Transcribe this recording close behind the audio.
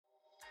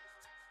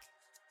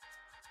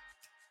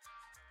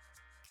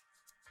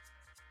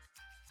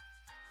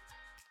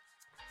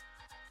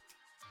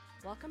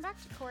Welcome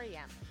back to Core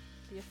EM,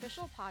 the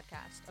official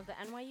podcast of the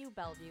NYU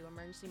Bellevue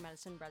Emergency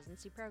Medicine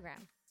Residency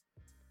Program.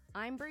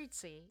 I'm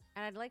Breedsy,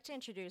 and I'd like to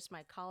introduce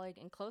my colleague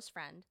and close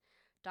friend,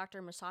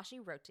 Dr. Masashi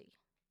Roti.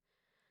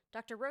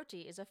 Dr.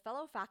 Roti is a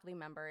fellow faculty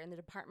member in the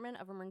Department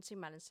of Emergency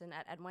Medicine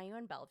at NYU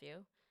in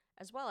Bellevue,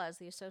 as well as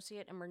the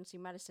Associate Emergency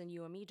Medicine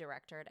UME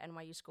Director at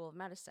NYU School of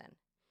Medicine.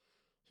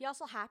 He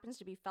also happens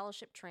to be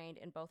fellowship trained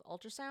in both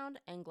ultrasound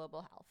and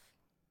global health.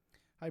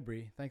 Hi,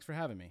 Bree. Thanks for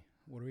having me.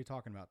 What are we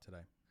talking about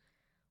today?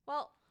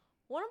 Well,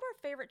 one of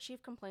our favorite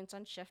chief complaints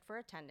on shift for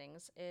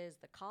attendings is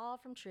the call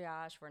from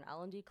triage for an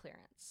L&D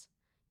clearance.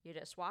 You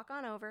just walk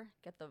on over,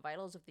 get the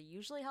vitals of the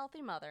usually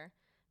healthy mother,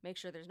 make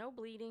sure there's no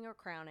bleeding or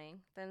crowning,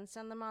 then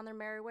send them on their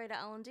merry way to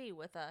L&D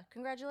with a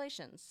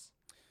congratulations.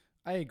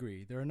 I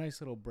agree. They're a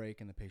nice little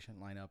break in the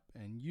patient lineup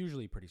and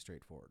usually pretty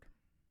straightforward.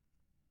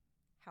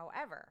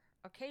 However,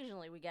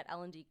 occasionally we get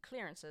L&D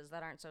clearances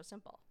that aren't so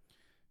simple.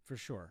 For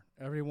sure.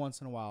 Every once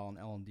in a while, an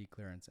L&D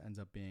clearance ends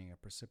up being a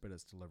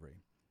precipitous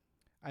delivery.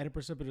 I had a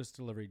precipitous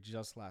delivery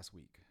just last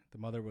week. The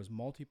mother was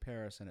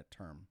multiparous and at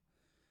term.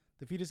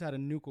 The fetus had a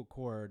nuchal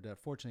cord that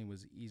fortunately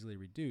was easily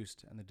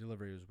reduced, and the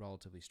delivery was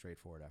relatively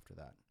straightforward after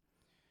that.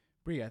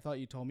 Bree, I thought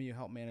you told me you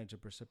helped manage a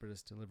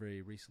precipitous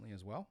delivery recently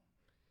as well?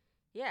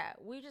 Yeah,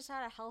 we just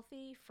had a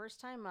healthy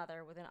first-time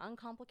mother with an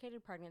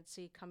uncomplicated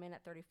pregnancy come in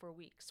at 34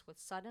 weeks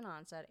with sudden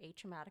onset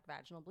atraumatic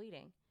vaginal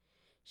bleeding.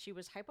 She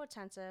was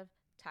hypotensive,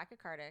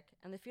 tachycardic,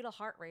 and the fetal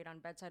heart rate on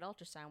bedside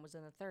ultrasound was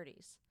in the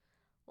 30s.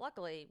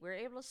 Luckily, we were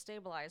able to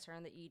stabilize her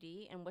in the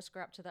ED and whisk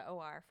her up to the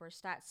OR for a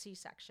stat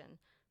C-section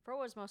for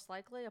what was most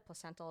likely a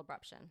placental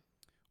abruption.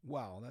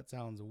 Wow, that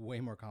sounds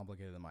way more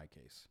complicated than my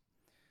case.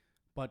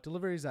 But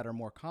deliveries that are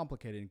more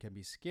complicated can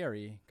be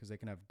scary because they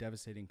can have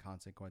devastating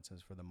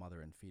consequences for the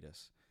mother and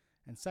fetus.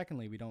 And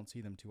secondly, we don't see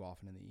them too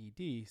often in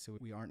the ED, so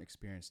we aren't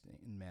experienced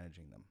in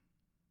managing them.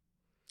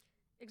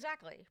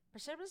 Exactly.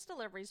 Precipitous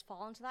deliveries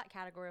fall into that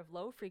category of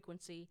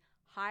low-frequency,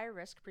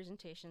 high-risk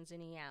presentations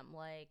in EM,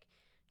 like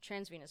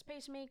transvenous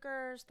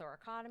pacemakers,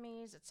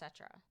 thoracotomies,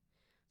 etc.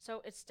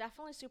 So it's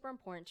definitely super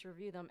important to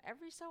review them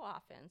every so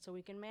often so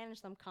we can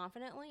manage them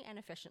confidently and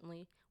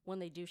efficiently when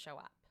they do show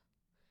up.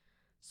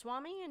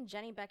 Swami and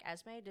Jenny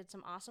Beck-Esme did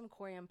some awesome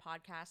Core EM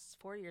podcasts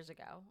 4 years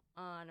ago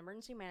on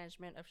emergency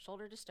management of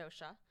shoulder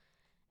dystocia,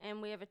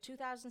 and we have a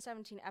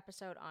 2017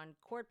 episode on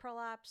cord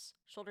prolapse,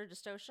 shoulder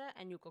dystocia,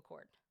 and nuchal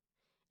cord.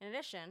 In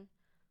addition,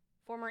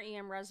 former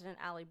EM resident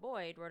Allie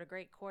Boyd wrote a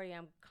great Core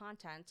EM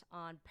content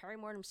on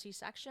perimortem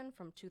C-section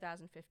from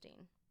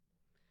 2015.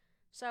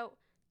 So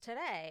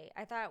today,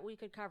 I thought we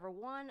could cover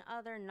one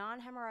other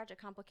non-hemorrhagic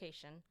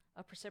complication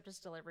of precipitous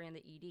delivery in the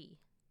ED,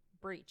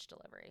 breech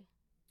delivery.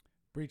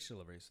 Breech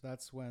delivery. So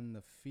that's when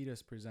the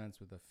fetus presents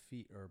with the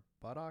feet or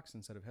buttocks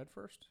instead of head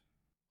first?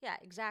 Yeah,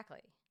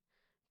 exactly.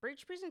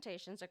 Breech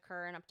presentations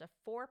occur in up to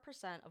 4%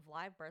 of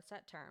live births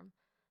at term,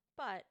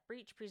 but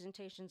breech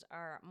presentations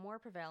are more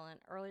prevalent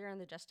earlier in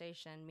the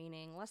gestation,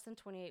 meaning less than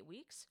 28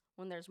 weeks,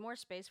 when there's more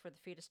space for the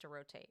fetus to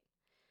rotate.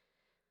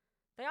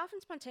 They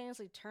often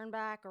spontaneously turn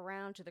back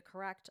around to the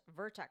correct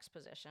vertex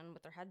position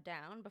with their head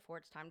down before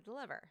it's time to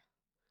deliver.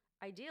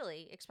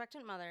 Ideally,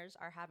 expectant mothers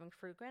are having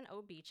frequent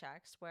OB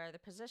checks where the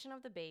position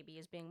of the baby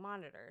is being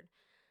monitored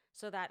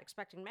so that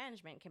expectant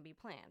management can be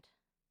planned.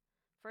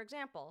 For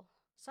example,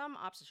 some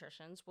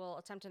obstetricians will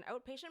attempt an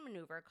outpatient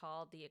maneuver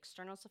called the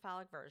external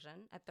cephalic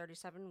version at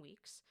 37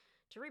 weeks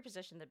to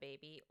reposition the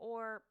baby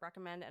or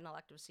recommend an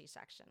elective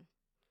C-section.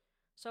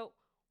 So,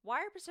 why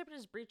are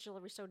precipitous breech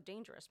delivery so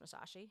dangerous,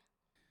 Masashi?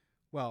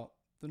 Well,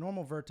 the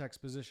normal vertex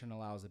position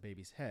allows the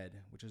baby's head,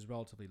 which is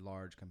relatively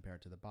large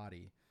compared to the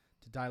body,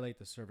 to dilate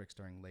the cervix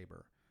during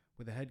labor,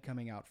 with the head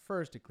coming out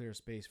first to clear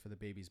space for the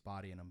baby's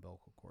body and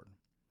umbilical cord.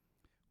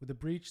 With a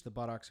breech, the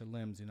buttocks or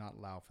limbs do not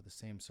allow for the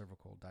same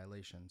cervical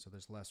dilation, so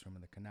there's less room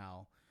in the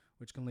canal,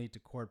 which can lead to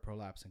cord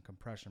prolapse and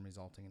compression,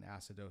 resulting in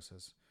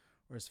acidosis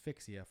or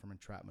asphyxia from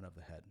entrapment of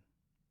the head.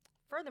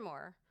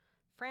 Furthermore,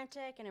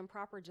 frantic and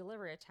improper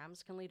delivery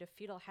attempts can lead to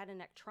fetal head and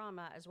neck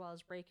trauma as well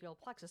as brachial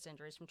plexus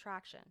injuries from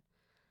traction.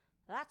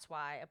 That's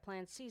why a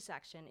planned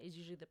C-section is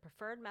usually the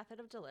preferred method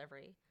of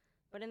delivery,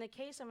 but in the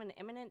case of an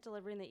imminent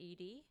delivery in the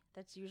ED,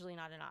 that's usually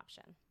not an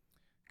option.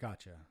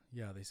 Gotcha.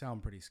 Yeah, they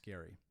sound pretty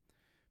scary.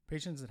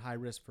 Patients at high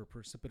risk for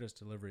precipitous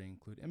delivery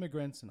include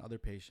immigrants and other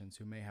patients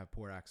who may have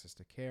poor access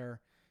to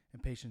care,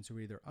 and patients who are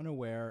either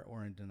unaware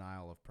or in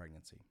denial of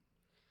pregnancy.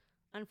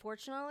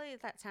 Unfortunately,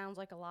 that sounds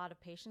like a lot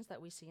of patients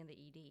that we see in the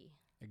ED.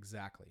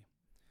 Exactly.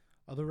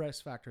 Other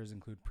risk factors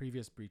include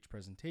previous breech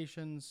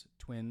presentations,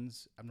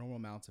 twins, abnormal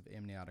amounts of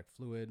amniotic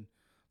fluid,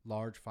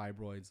 large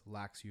fibroids,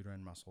 lax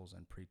uterine muscles,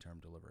 and preterm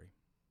delivery.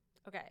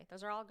 Okay,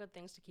 those are all good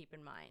things to keep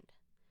in mind.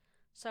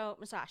 So,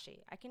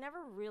 Masashi, I can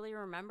never really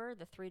remember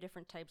the 3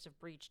 different types of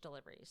breech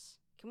deliveries.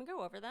 Can we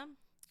go over them?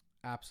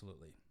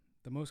 Absolutely.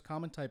 The most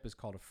common type is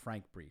called a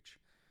frank breech.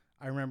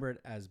 I remember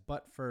it as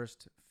butt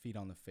first, feet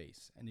on the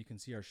face, and you can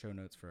see our show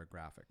notes for a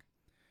graphic.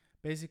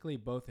 Basically,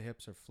 both the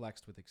hips are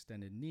flexed with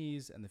extended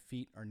knees and the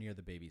feet are near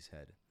the baby's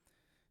head.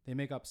 They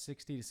make up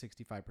 60 to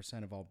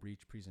 65% of all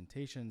breech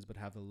presentations, but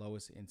have the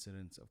lowest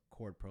incidence of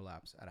cord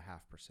prolapse at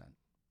 0.5%.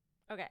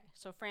 Okay,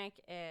 so Frank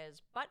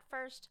is butt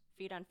first,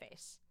 feet on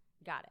face.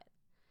 Got it.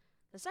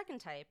 The second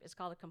type is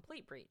called a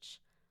complete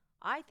breech.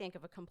 I think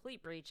of a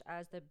complete breech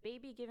as the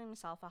baby giving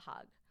himself a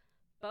hug.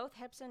 Both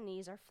hips and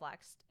knees are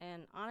flexed,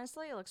 and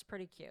honestly, it looks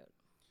pretty cute.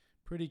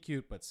 Pretty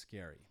cute, but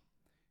scary.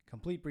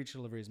 Complete breech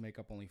deliveries make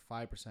up only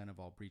 5% of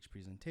all breech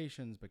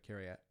presentations, but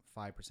carry a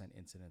 5%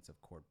 incidence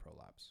of cord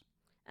prolapse.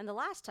 And the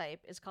last type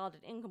is called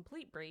an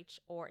incomplete breech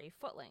or a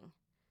footling.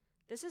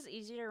 This is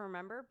easy to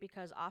remember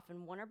because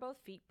often one or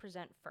both feet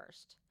present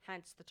first,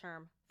 hence the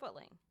term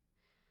footling.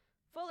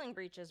 Footling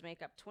breeches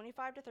make up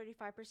 25 to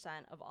 35%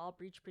 of all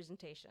breech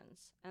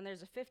presentations, and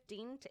there's a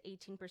 15 to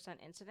 18%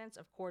 incidence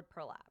of cord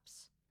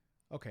prolapse.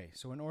 Okay,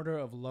 so in order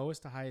of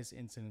lowest to highest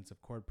incidence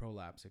of cord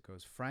prolapse, it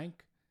goes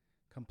frank,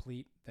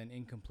 complete, then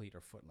incomplete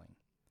or footling.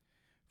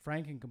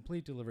 Frank and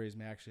complete deliveries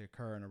may actually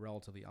occur in a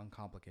relatively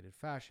uncomplicated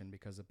fashion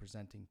because the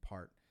presenting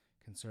part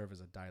can serve as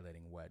a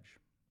dilating wedge.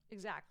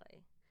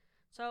 Exactly.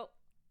 So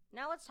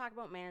now let's talk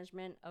about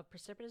management of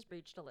precipitous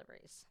breech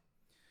deliveries.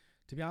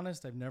 To be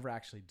honest, I've never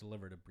actually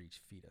delivered a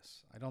breech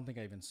fetus. I don't think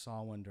I even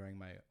saw one during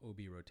my OB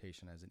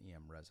rotation as an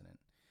EM resident.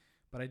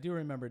 But I do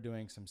remember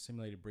doing some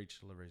simulated breech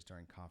deliveries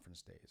during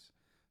conference days.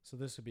 So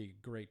this would be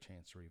a great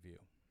chance to review.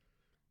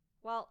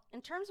 Well,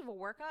 in terms of a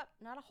workup,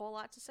 not a whole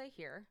lot to say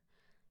here.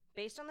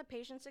 Based on the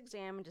patient's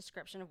exam and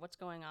description of what's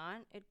going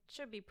on, it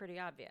should be pretty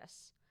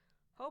obvious.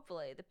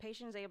 Hopefully, the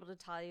patient is able to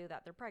tell you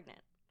that they're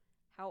pregnant.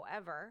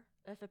 However,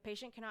 if a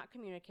patient cannot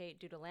communicate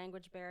due to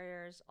language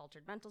barriers,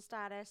 altered mental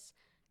status,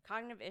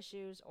 cognitive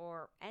issues,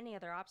 or any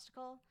other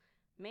obstacle,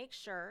 make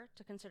sure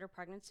to consider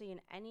pregnancy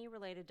and any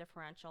related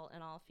differential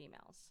in all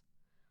females.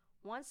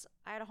 Once,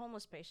 I had a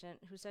homeless patient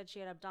who said she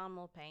had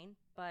abdominal pain,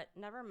 but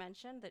never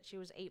mentioned that she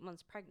was 8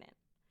 months pregnant.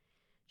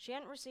 She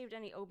hadn't received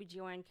any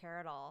OBGYN care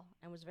at all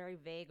and was very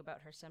vague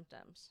about her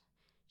symptoms.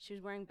 She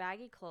was wearing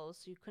baggy clothes,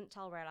 so you couldn't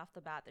tell right off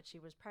the bat that she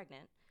was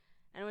pregnant,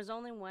 and it was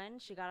only when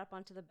she got up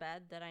onto the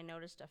bed that I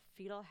noticed a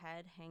fetal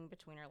head hang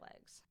between her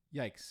legs.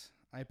 Yikes.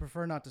 I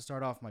prefer not to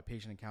start off my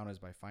patient encounters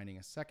by finding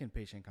a second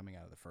patient coming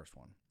out of the first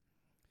one.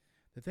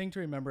 The thing to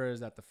remember is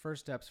that the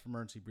first steps for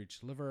emergency breech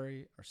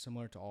delivery are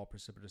similar to all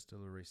precipitous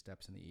delivery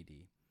steps in the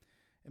ED.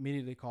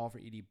 Immediately call for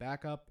ED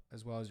backup,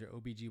 as well as your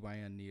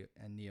OBGYN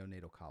and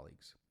neonatal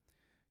colleagues.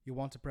 You'll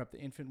want to prep the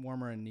infant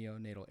warmer and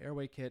neonatal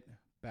airway kit,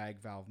 bag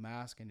valve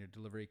mask, and your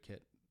delivery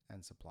kit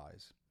and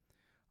supplies.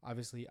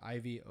 Obviously,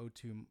 IV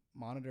O2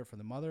 monitor for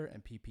the mother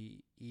and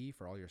PPE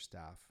for all your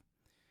staff.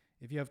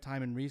 If you have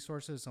time and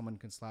resources, someone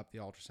can slap the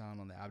ultrasound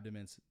on the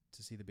abdomen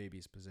to see the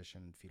baby's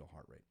position and fetal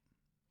heart rate.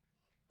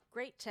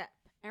 Great tip.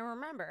 And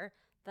remember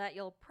that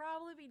you'll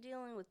probably be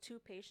dealing with 2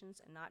 patients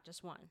and not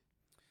just one.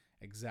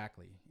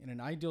 Exactly. In an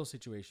ideal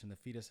situation, the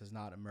fetus has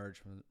not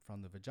emerged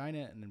from the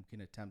vagina and we can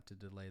attempt to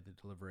delay the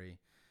delivery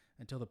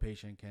until the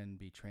patient can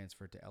be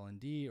transferred to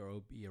L&D or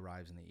OB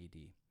arrives in the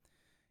ED.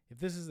 If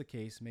this is the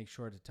case, make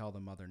sure to tell the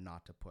mother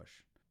not to push.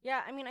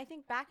 Yeah, I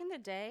think back in the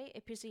day,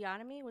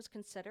 episiotomy was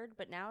considered,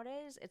 but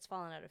nowadays it's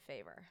fallen out of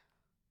favor.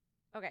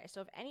 Okay,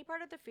 so if any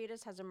part of the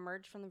fetus has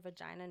emerged from the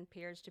vagina and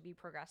appears to be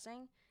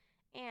progressing,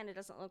 and it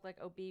doesn't look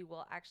like OB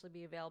will actually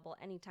be available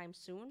anytime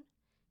soon,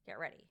 get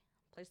ready.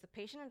 Place the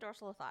patient in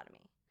dorsal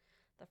lithotomy.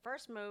 The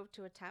first move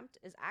to attempt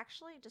is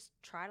actually just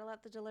try to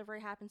let the delivery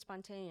happen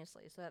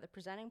spontaneously so that the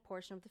presenting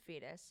portion of the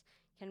fetus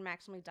can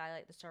maximally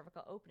dilate the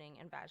cervical opening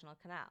and vaginal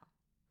canal.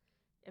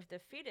 If the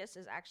fetus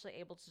is actually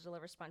able to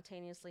deliver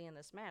spontaneously in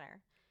this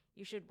manner,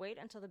 you should wait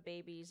until the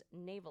baby's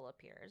navel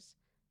appears,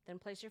 then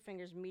place your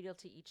fingers medial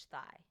to each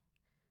thigh.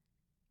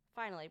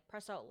 Finally,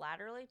 press out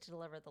laterally to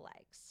deliver the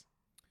legs.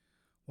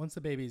 Once the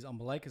baby's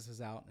umbilicus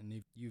is out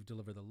and you've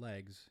delivered the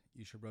legs,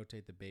 you should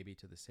rotate the baby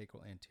to the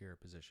sacral anterior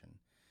position,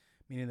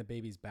 meaning the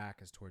baby's back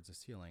is towards the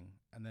ceiling,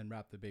 and then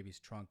wrap the baby's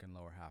trunk and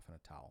lower half in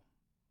a towel.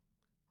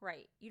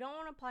 Right. You don't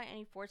want to apply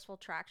any forceful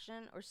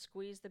traction or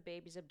squeeze the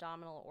baby's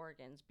abdominal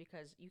organs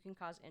because you can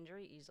cause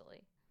injury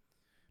easily.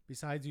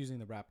 Besides using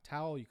the wrapped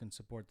towel, you can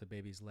support the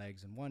baby's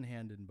legs in one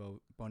hand and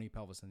bony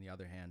pelvis in the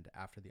other hand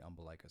after the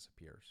umbilicus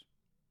appears.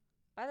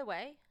 By the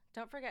way,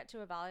 don't forget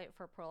to evaluate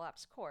for a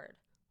prolapsed cord,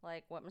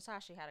 like what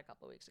Masashi had a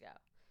couple weeks ago.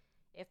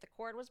 If the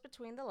cord was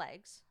between the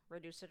legs,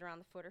 reduce it around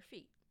the foot or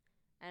feet.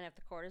 And if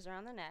the cord is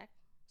around the neck,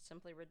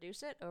 simply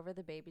reduce it over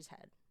the baby's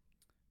head.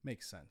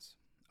 Makes sense.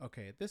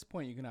 Okay, at this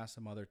point you can ask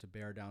the mother to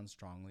bear down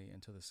strongly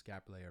until the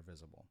scapulae are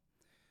visible.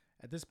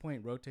 At this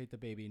point, rotate the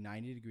baby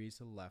 90 degrees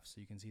to the left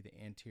so you can see the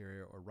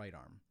anterior or right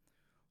arm.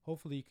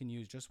 Hopefully you can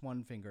use just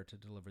one finger to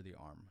deliver the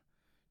arm.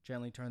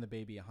 Gently turn the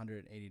baby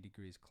 180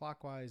 degrees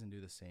clockwise and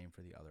do the same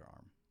for the other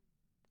arm.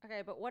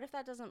 Okay, but what if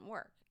that doesn't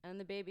work and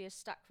the baby is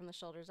stuck from the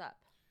shoulders up?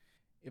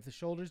 If the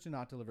shoulders do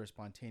not deliver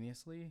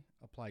spontaneously,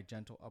 apply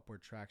gentle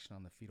upward traction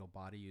on the fetal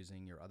body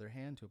using your other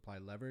hand to apply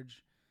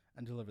leverage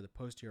and deliver the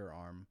posterior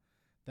arm.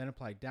 Then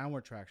apply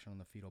downward traction on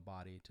the fetal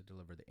body to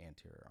deliver the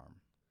anterior arm.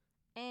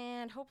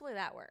 And hopefully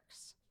that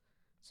works.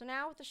 So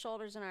now with the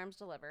shoulders and arms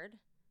delivered,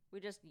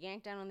 we just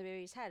yank down on the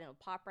baby's head and it'll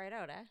pop right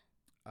out, eh?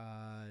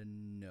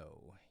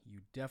 No.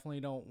 You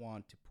definitely don't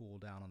want to pull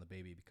down on the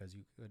baby because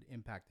you could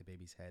impact the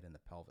baby's head and the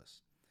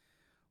pelvis.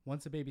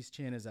 Once the baby's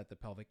chin is at the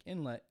pelvic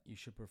inlet, you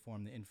should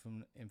perform the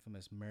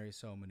infamous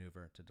Mary-So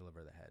maneuver to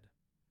deliver the head.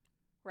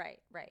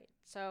 Right.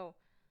 So,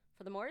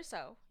 for the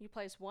Mori-So, you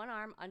place one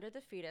arm under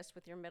the fetus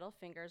with your middle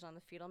fingers on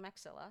the fetal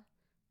maxilla,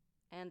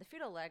 and the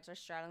fetal legs are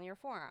straddling your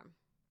forearm.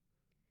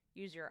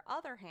 Use your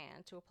other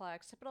hand to apply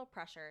occipital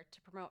pressure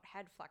to promote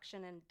head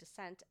flexion and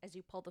descent as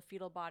you pull the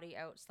fetal body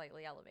out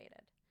slightly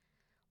elevated.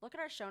 Look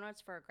at our show notes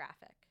for a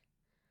graphic.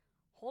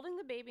 Holding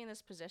the baby in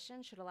this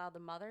position should allow the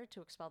mother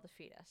to expel the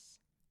fetus.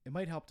 It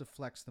might help to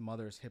flex the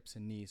mother's hips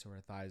and knees or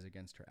her thighs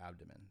against her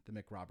abdomen, the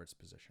McRoberts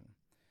position.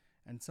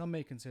 And some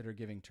may consider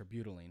giving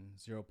terbutaline,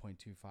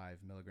 0.25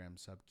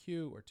 milligrams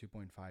sub-Q or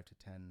 2.5 to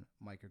 10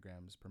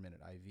 micrograms per minute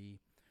IV,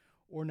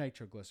 or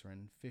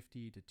nitroglycerin,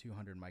 50 to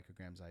 200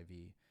 micrograms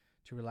IV,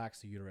 to relax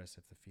the uterus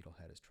if the fetal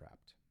head is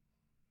trapped.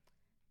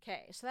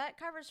 Okay, so that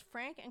covers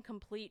frank and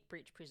complete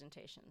breech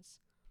presentations.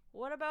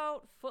 What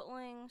about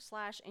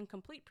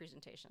footling/incomplete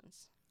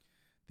presentations?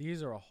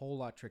 These are a whole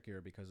lot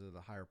trickier because of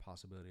the higher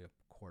possibility of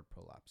cord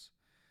prolapse.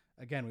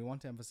 Again, we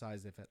want to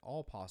emphasize if at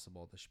all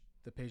possible,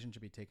 the patient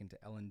should be taken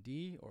to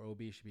L&D or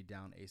OB should be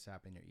down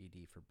ASAP in your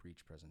ED for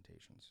breech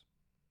presentations.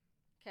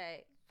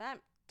 Okay,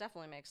 that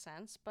definitely makes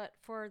sense. But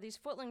for these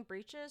footling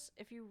breeches,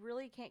 if you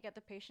really can't get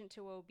the patient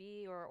to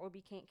OB or OB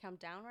can't come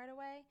down right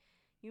away,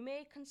 you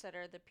may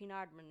consider the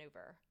Pinard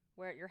maneuver,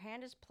 where your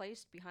hand is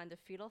placed behind the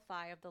fetal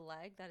thigh of the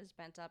leg that is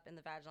bent up in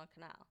the vaginal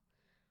canal.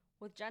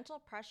 With gentle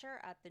pressure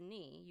at the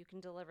knee, you can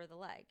deliver the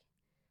leg.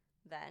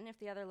 Then, if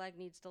the other leg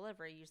needs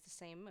delivery, use the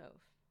same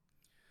move.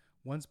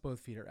 Once both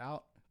feet are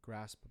out,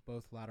 grasp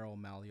both lateral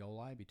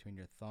malleoli between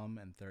your thumb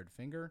and third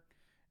finger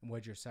and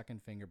wedge your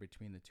second finger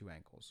between the two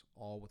ankles,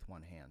 all with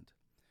one hand.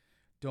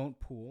 Don't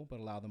pull, but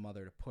allow the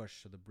mother to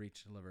push so the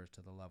breech delivers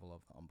to the level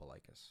of the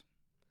umbilicus.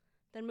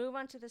 Then move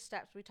on to the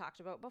steps we talked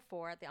about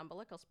before at the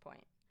umbilicus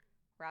point.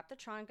 Wrap the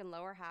trunk and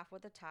lower half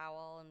with a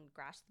towel and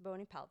grasp the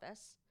bony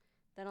pelvis.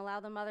 Then allow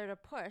the mother to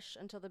push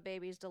until the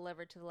baby is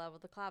delivered to the level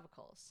of the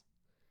clavicles.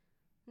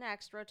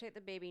 Next, rotate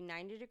the baby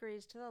 90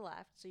 degrees to the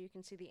left so you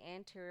can see the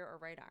anterior or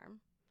right arm,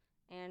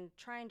 and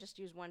try and just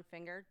use one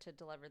finger to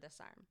deliver this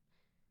arm.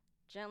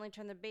 Gently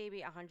turn the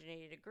baby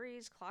 180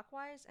 degrees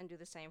clockwise and do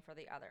the same for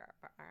the other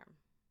arm.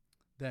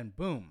 Then,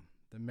 boom,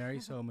 the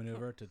Mary-So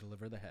maneuver to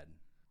deliver the head.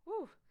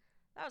 Whew,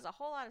 that was a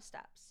whole lot of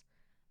steps.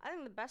 I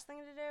think the best thing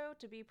to do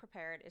to be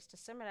prepared is to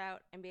sim it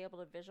out and be able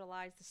to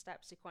visualize the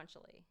steps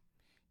sequentially.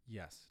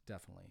 Yes,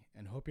 definitely.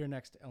 And hope your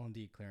next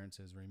L&D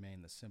clearances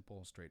remain the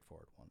simple,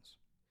 straightforward ones.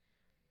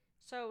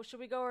 So, should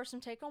we go over some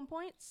take-home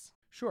points?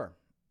 Sure.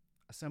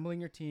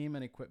 Assembling your team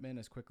and equipment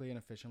as quickly and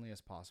efficiently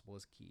as possible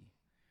is key.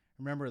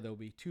 Remember, there will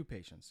be two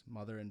patients,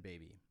 mother and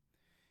baby.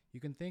 You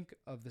can think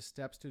of the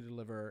steps to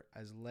deliver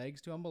as legs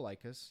to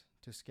umbilicus,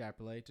 to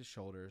scapulae, to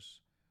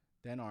shoulders,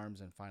 then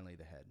arms, and finally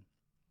the head.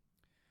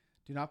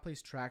 Do not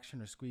place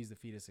traction or squeeze the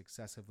fetus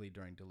excessively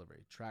during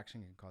delivery.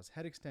 Traction can cause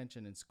head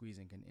extension and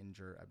squeezing can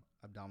injure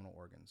abdominal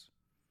organs.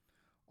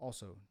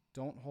 Also,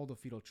 don't hold the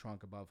fetal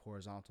trunk above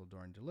horizontal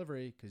during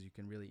delivery because you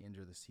can really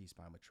injure the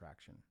C-spine with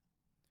traction.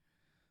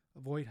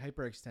 Avoid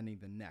hyperextending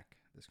the neck.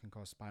 This can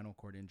cause spinal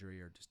cord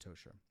injury or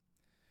dystocia.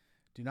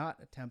 Do not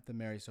attempt the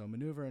Mary-So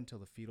maneuver until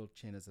the fetal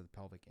chin is at the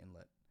pelvic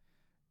inlet.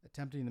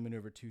 Attempting the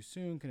maneuver too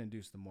soon can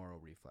induce the Moro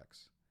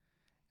reflex.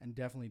 And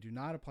definitely do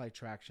not apply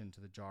traction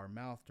to the jaw or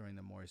mouth during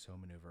the Mori-So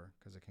maneuver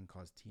because it can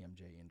cause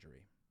TMJ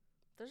injury.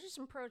 Those are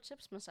some pro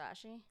tips,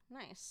 Masashi.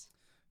 Nice.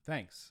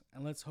 Thanks,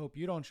 and let's hope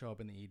you don't show up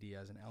in the ED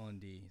as an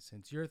L&D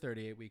since you're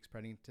 38 weeks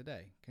pregnant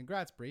today.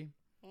 Congrats, Bree.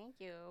 Thank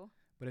you.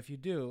 But if you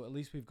do, at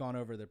least we've gone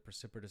over the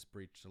precipitous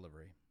breech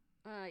delivery.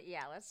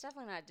 Yeah, let's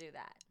definitely not do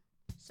that.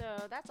 So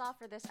that's all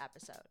for this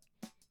episode.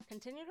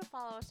 Continue to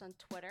follow us on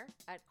Twitter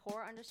at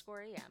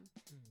core_EM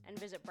and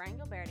visit Brian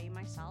Gilberti,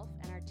 myself,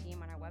 and our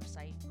team on our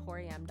website,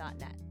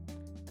 coreem.net.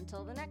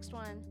 Until the next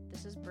one,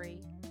 this is Bree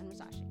and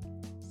Masashi.